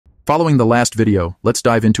Following the last video, let's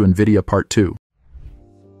dive into NVIDIA Part 2.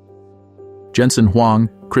 Jensen Huang,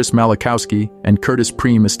 Chris Malachowski, and Curtis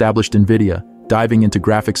Preem established NVIDIA, diving into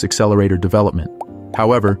graphics accelerator development.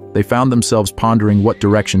 However, they found themselves pondering what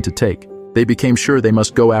direction to take. They became sure they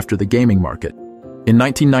must go after the gaming market. In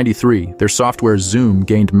 1993, their software Zoom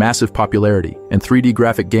gained massive popularity, and 3D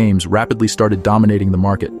graphic games rapidly started dominating the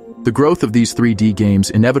market. The growth of these 3D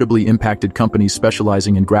games inevitably impacted companies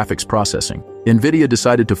specializing in graphics processing. NVIDIA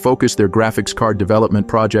decided to focus their graphics card development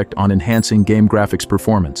project on enhancing game graphics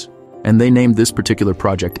performance, and they named this particular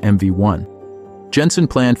project NV1. Jensen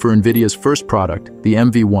planned for NVIDIA's first product, the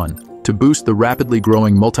NV1, to boost the rapidly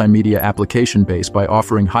growing multimedia application base by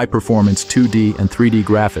offering high-performance 2D and 3D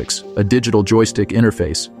graphics, a digital joystick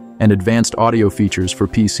interface, and advanced audio features for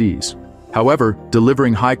PCs. However,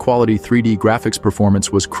 delivering high-quality 3D graphics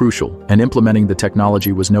performance was crucial, and implementing the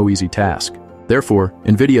technology was no easy task. Therefore,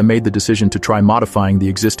 NVIDIA made the decision to try modifying the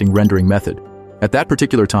existing rendering method. At that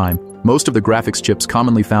particular time, most of the graphics chips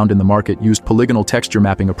commonly found in the market used polygonal texture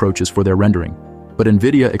mapping approaches for their rendering. But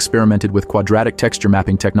NVIDIA experimented with quadratic texture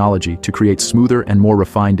mapping technology to create smoother and more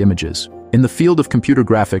refined images. In the field of computer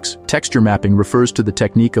graphics, texture mapping refers to the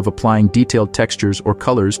technique of applying detailed textures or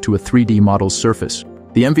colors to a 3D model's surface.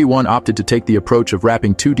 The NV1 opted to take the approach of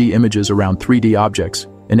wrapping 2D images around 3D objects,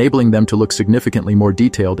 enabling them to look significantly more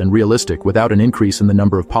detailed and realistic without an increase in the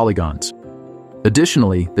number of polygons.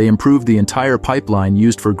 Additionally, they improved the entire pipeline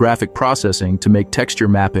used for graphic processing to make texture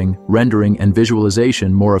mapping, rendering, and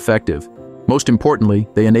visualization more effective. Most importantly,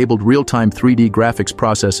 they enabled real-time 3D graphics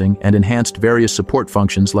processing and enhanced various support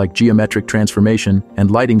functions like geometric transformation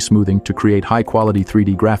and lighting smoothing to create high-quality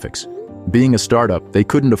 3D graphics. Being a startup, they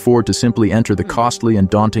couldn't afford to simply enter the costly and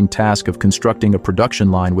daunting task of constructing a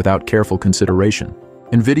production line without careful consideration.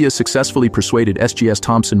 NVIDIA successfully persuaded SGS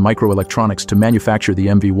Thomson Microelectronics to manufacture the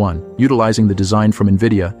NV1, utilizing the design from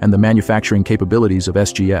NVIDIA and the manufacturing capabilities of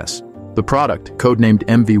SGS. The product, codenamed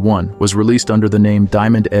NV1, was released under the name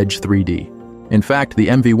Diamond Edge 3D. In fact, the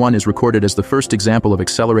NV1 is recorded as the first example of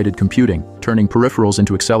accelerated computing, turning peripherals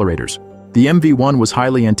into accelerators. The NV1 was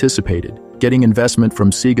highly anticipated, getting investment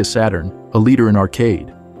from Sega Saturn, a leader in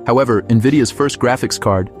arcade. However, NVIDIA's first graphics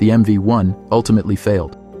card, the NV1, ultimately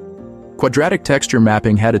failed. Quadratic texture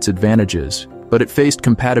mapping had its advantages, but it faced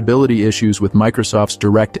compatibility issues with Microsoft's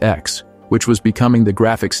DirectX, which was becoming the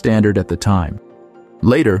graphics standard at the time.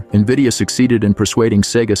 Later, NVIDIA succeeded in persuading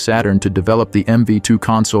Sega Saturn to develop the NV2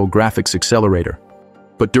 console graphics accelerator.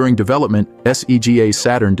 But during development, Sega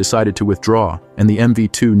Saturn decided to withdraw, and the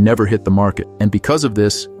NV2 never hit the market. And because of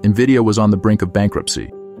this, NVIDIA was on the brink of bankruptcy.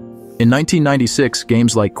 In 1996,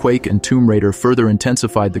 games like Quake and Tomb Raider further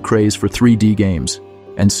intensified the craze for 3D games.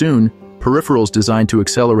 And soon, peripherals designed to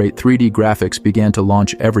accelerate 3D graphics began to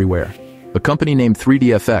launch everywhere. A company named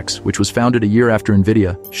 3DFX, which was founded a year after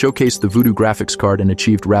NVIDIA, showcased the Voodoo graphics card and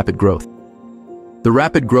achieved rapid growth. The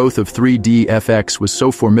rapid growth of 3DFX was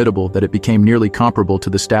so formidable that it became nearly comparable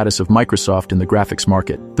to the status of Microsoft in the graphics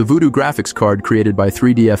market. The Voodoo graphics card created by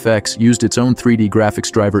 3DFX used its own 3D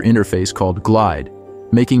graphics driver interface called Glide,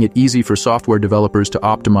 making it easy for software developers to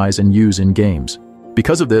optimize and use in games.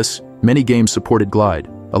 Because of this, many games supported Glide,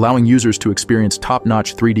 allowing users to experience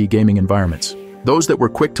top-notch 3D gaming environments. Those that were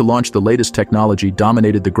quick to launch the latest technology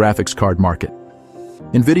dominated the graphics card market.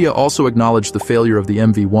 NVIDIA also acknowledged the failure of the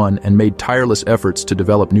NV1 and made tireless efforts to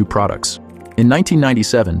develop new products. In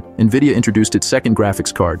 1997, NVIDIA introduced its second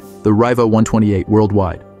graphics card, the Riva 128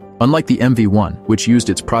 worldwide. Unlike the NV1, which used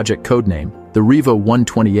its project codename, the Riva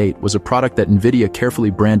 128 was a product that NVIDIA carefully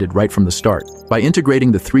branded right from the start. By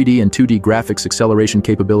integrating the 3D and 2D graphics acceleration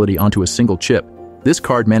capability onto a single chip, this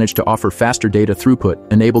card managed to offer faster data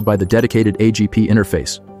throughput enabled by the dedicated AGP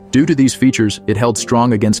interface. Due to these features, it held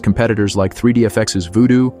strong against competitors like 3DFX's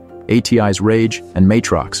Voodoo, ATI's Rage, and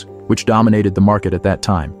Matrox, which dominated the market at that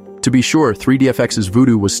time. To be sure, 3DFX's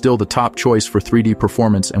Voodoo was still the top choice for 3D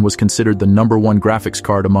performance and was considered the #1 graphics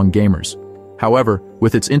card among gamers. However,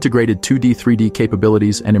 with its integrated 2D-3D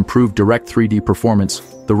capabilities and improved direct 3D performance,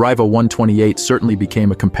 the Riva 128 certainly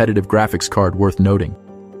became a competitive graphics card worth noting.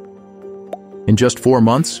 In just 4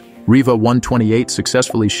 months, Riva 128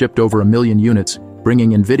 successfully shipped over 1 million units,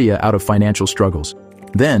 bringing NVIDIA out of financial struggles.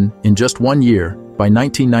 Then, in just 1 year, by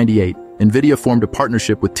 1998, NVIDIA formed a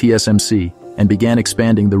partnership with TSMC and began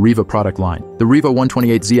expanding the Riva product line. The Riva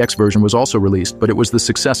 128ZX version was also released, but it was the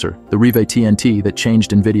successor, the Riva TNT, that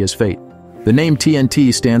changed NVIDIA's fate. The name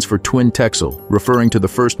TNT stands for Twin Texel, referring to the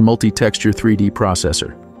first multi-texture 3D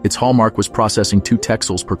processor. Its hallmark was processing 2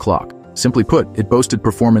 texels per clock. Simply put, it boasted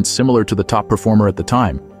performance similar to the top performer at the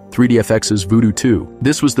time, 3DFX's Voodoo 2.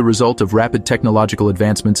 This was the result of rapid technological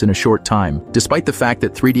advancements in a short time. Despite the fact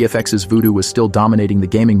that 3DFX's Voodoo was still dominating the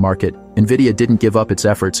gaming market, NVIDIA didn't give up its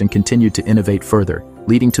efforts and continued to innovate further,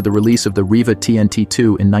 leading to the release of the Riva TNT2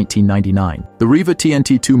 in 1999. The Riva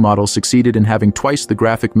TNT2 model succeeded in having twice the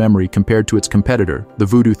graphic memory compared to its competitor, the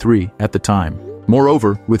Voodoo 3, at the time.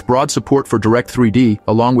 Moreover, with broad support for Direct 3D,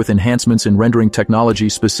 along with enhancements in rendering technology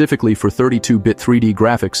specifically for 32-bit 3D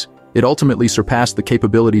graphics, it ultimately surpassed the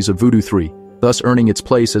capabilities of Voodoo 3, thus earning its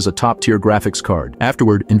place as a top-tier graphics card.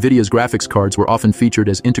 Afterward, NVIDIA's graphics cards were often featured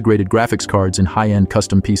as integrated graphics cards in high-end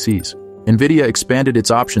custom PCs. NVIDIA expanded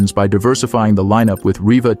its options by diversifying the lineup with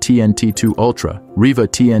Riva TNT2 Ultra, Riva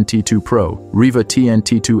TNT2 Pro, Riva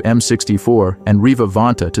TNT2 M64, and Riva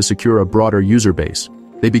Vanta to secure a broader user base.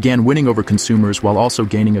 They began winning over consumers while also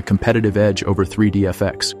gaining a competitive edge over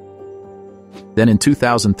 3DFX. Then in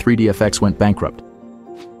 2000, 3DFX went bankrupt.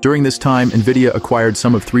 During this time, NVIDIA acquired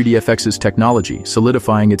some of 3DFX's technology,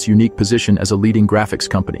 solidifying its unique position as a leading graphics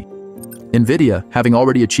company. NVIDIA, having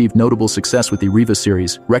already achieved notable success with the Riva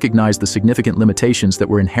series, recognized the significant limitations that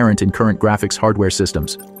were inherent in current graphics hardware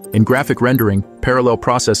systems. In graphic rendering, parallel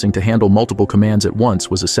processing to handle multiple commands at once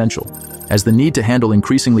was essential. As the need to handle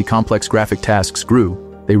increasingly complex graphic tasks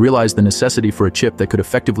grew, they realized the necessity for a chip that could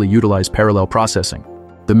effectively utilize parallel processing.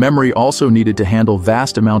 The memory also needed to handle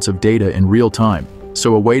vast amounts of data in real time,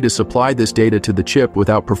 so a way to supply this data to the chip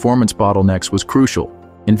without performance bottlenecks was crucial.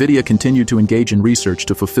 NVIDIA continued to engage in research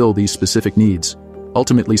to fulfill these specific needs,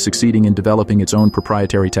 ultimately succeeding in developing its own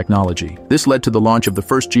proprietary technology. This led to the launch of the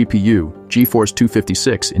first GPU, GeForce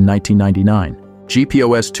 256, in 1999.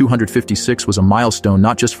 GeForce 256 was a milestone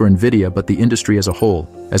not just for NVIDIA but the industry as a whole,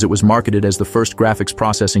 as it was marketed as the first graphics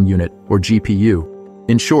processing unit, or GPU.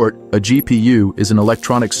 In short, a GPU is an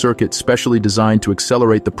electronic circuit specially designed to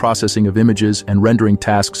accelerate the processing of images and rendering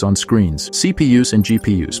tasks on screens. CPUs and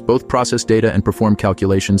GPUs both process data and perform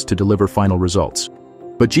calculations to deliver final results.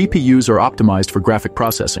 But GPUs are optimized for graphic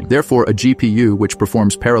processing. Therefore, a GPU which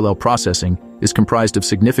performs parallel processing is comprised of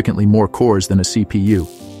significantly more cores than a CPU,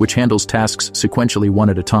 which handles tasks sequentially one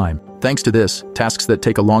at a time. Thanks to this, tasks that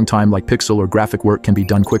take a long time like pixel or graphic work can be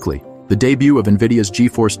done quickly. The debut of NVIDIA's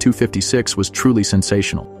GeForce 256 was truly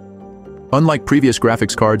sensational. Unlike previous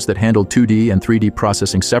graphics cards that handled 2D and 3D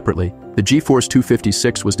processing separately, the GeForce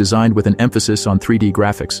 256 was designed with an emphasis on 3D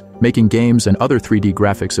graphics, making games and other 3D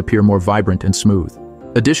graphics appear more vibrant and smooth.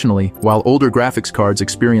 Additionally, while older graphics cards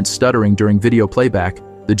experienced stuttering during video playback,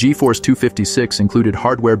 the GeForce 256 included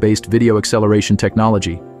hardware-based video acceleration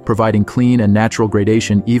technology, providing clean and natural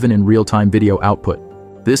gradation even in real-time video output.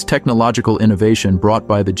 This technological innovation brought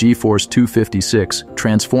by the GeForce 256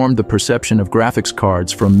 transformed the perception of graphics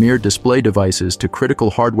cards from mere display devices to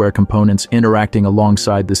critical hardware components interacting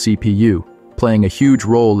alongside the CPU, playing a huge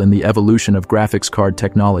role in the evolution of graphics card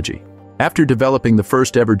technology. After developing the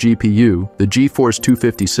first-ever GPU, the GeForce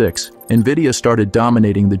 256, NVIDIA started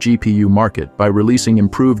dominating the GPU market by releasing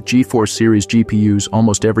improved GeForce series GPUs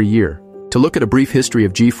almost every year. To look at a brief history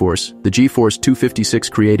of GeForce, the GeForce 256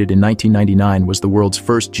 created in 1999 was the world's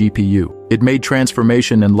first GPU. It made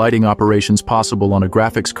transformation and lighting operations possible on a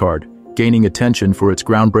graphics card, gaining attention for its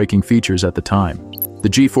groundbreaking features at the time. The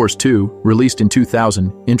GeForce 2, released in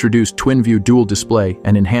 2000, introduced twin-view dual display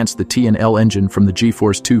and enhanced the T&L engine from the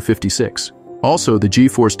GeForce 256. Also, the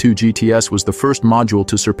GeForce 2 GTS was the first module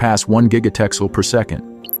to surpass 1 gigatexel per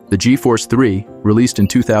second. The GeForce 3, released in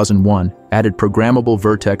 2001, added programmable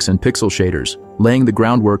vertex and pixel shaders, laying the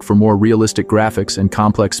groundwork for more realistic graphics and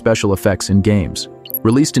complex special effects in games.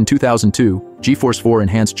 Released in 2002, GeForce 4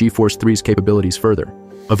 enhanced GeForce 3's capabilities further.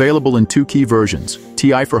 Available in two key versions,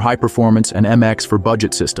 Ti for high performance and MX for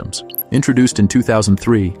budget systems. Introduced in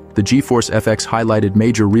 2003, the GeForce FX highlighted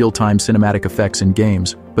major real-time cinematic effects in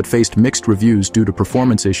games, but faced mixed reviews due to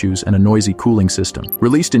performance issues and a noisy cooling system.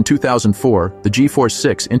 Released in 2004, the GeForce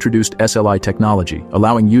 6 introduced SLI technology,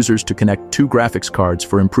 allowing users to connect two graphics cards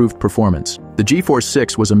for improved performance. The GeForce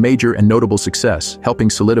 6 was a major and notable success, helping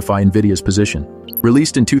solidify NVIDIA's position.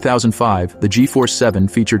 Released in 2005, the GeForce 7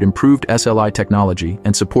 featured improved SLI technology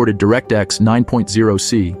and supported DirectX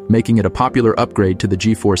 9.0C, making it a popular upgrade to the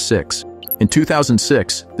GeForce 6. In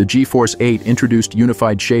 2006, the GeForce 8 introduced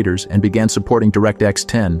unified shaders and began supporting DirectX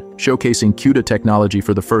 10, showcasing CUDA technology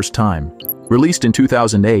for the first time. Released in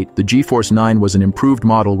 2008, the GeForce 9 was an improved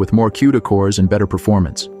model with more CUDA cores and better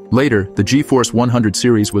performance. Later, the GeForce 100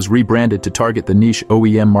 series was rebranded to target the niche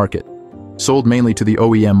OEM market. Sold mainly to the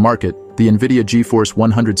OEM market, the NVIDIA GeForce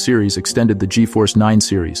 100 series extended the GeForce 9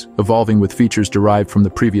 series, evolving with features derived from the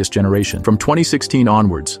previous generation. From 2016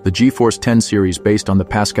 onwards, the GeForce 10 series based on the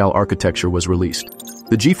Pascal architecture was released.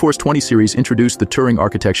 The GeForce 20 series introduced the Turing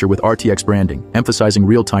architecture with RTX branding, emphasizing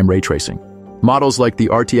real-time ray tracing. Models like the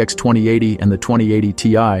RTX 2080 and the 2080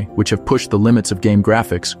 Ti, which have pushed the limits of game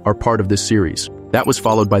graphics, are part of this series. That was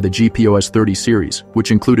followed by the GeForce 30 series,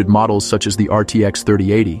 which included models such as the RTX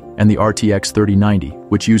 3080 and the RTX 3090,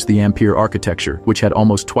 which used the Ampere architecture, which had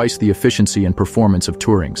almost twice the efficiency and performance of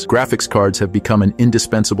Turing's. Graphics cards have become an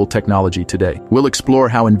indispensable technology today. We'll explore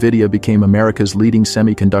how NVIDIA became America's leading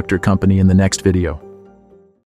semiconductor company in the next video.